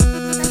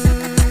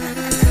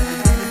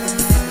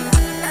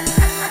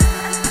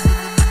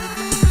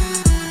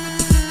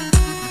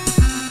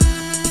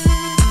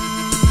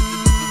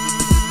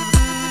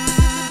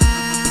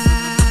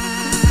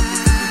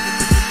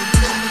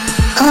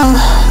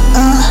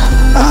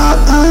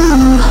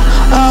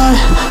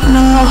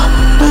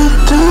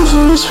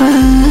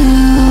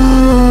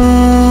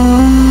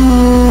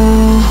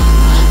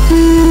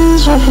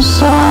He's right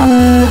beside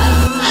me.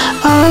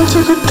 I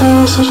took a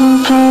dose of the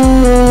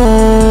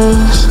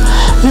pills.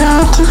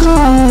 Yeah, I took the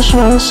lunch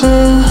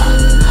myself.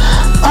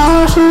 I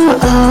flew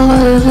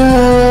LA,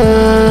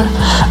 yeah.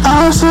 I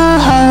said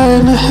hi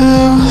in the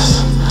hills.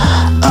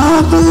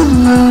 Up in the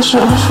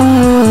mansion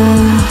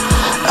frame.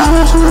 I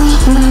feel this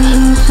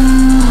beautiful.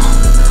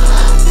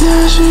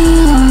 Yeah, she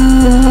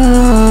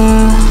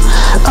learned.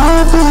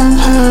 I've been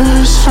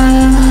Paris,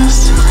 France.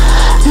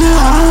 Yeah,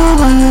 I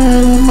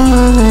made the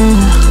money.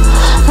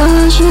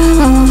 Yeah, she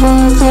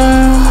over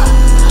there.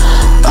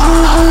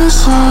 All high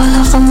slide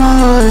off the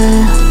molly.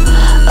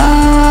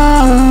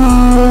 Oh,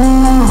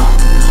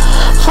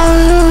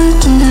 finally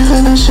deep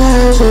in the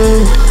Chevy.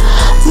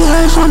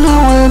 Yeah, from the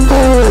whip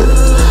it.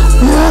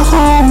 Yeah,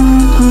 from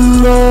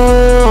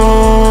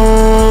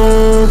love.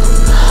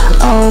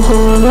 I'll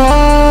put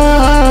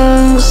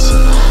us.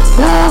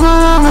 Yeah, but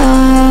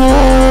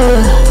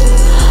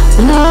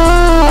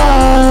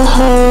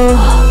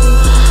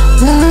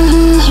yeah,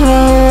 he's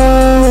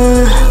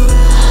right.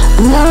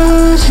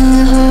 Yeah,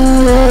 keep it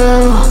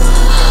real.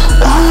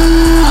 I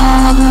get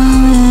all the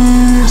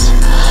knees.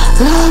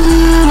 Yeah,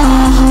 get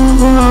off a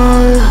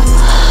boy.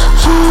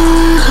 For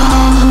a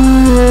couple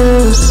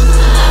years.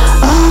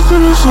 I've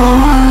been a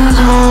forward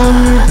car.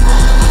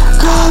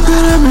 Got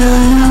been a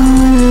million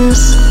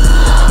weeks.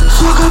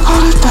 Fuck up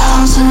all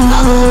 1,000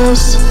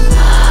 hoods.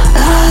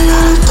 And I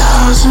got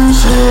 1,000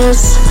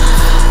 fits.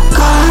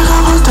 Got a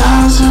couple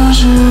 1,000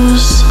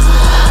 shoes.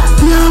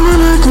 Yeah, I'm in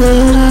the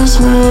goodest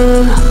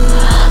mood.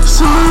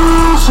 So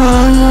I'll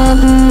fire,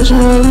 bitch,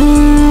 and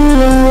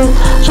eat it.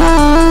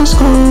 Try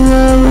school,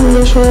 yeah,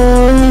 rich.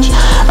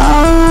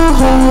 I'll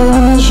fire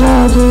on the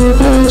junkie,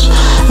 bitch.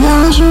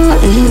 Yeah, she'll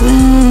eat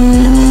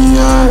me,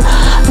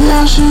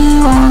 yeah, she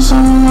wants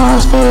some of my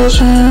spare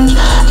change.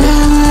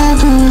 Give that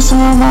bitch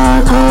some of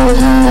my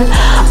cocaine.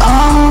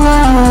 All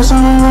around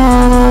some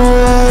wrong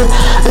way.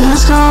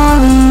 It's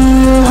gonna be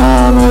a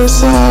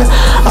homicide.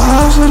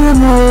 All for the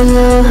money,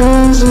 yeah,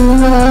 crazy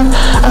night.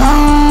 I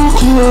don't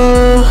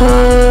kill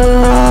her,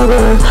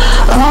 Robert.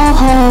 I'll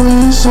call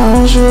me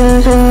some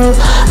trigger.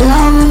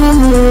 Yeah, I'm in the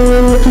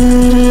middle,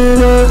 beat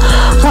it up.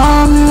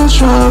 Call me a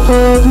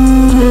chopper,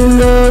 beat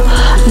it up.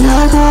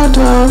 Yeah, I got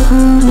dog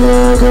food,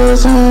 yeah, I got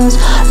things.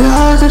 Yeah,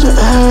 I got the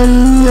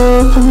Addy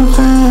up in the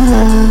van.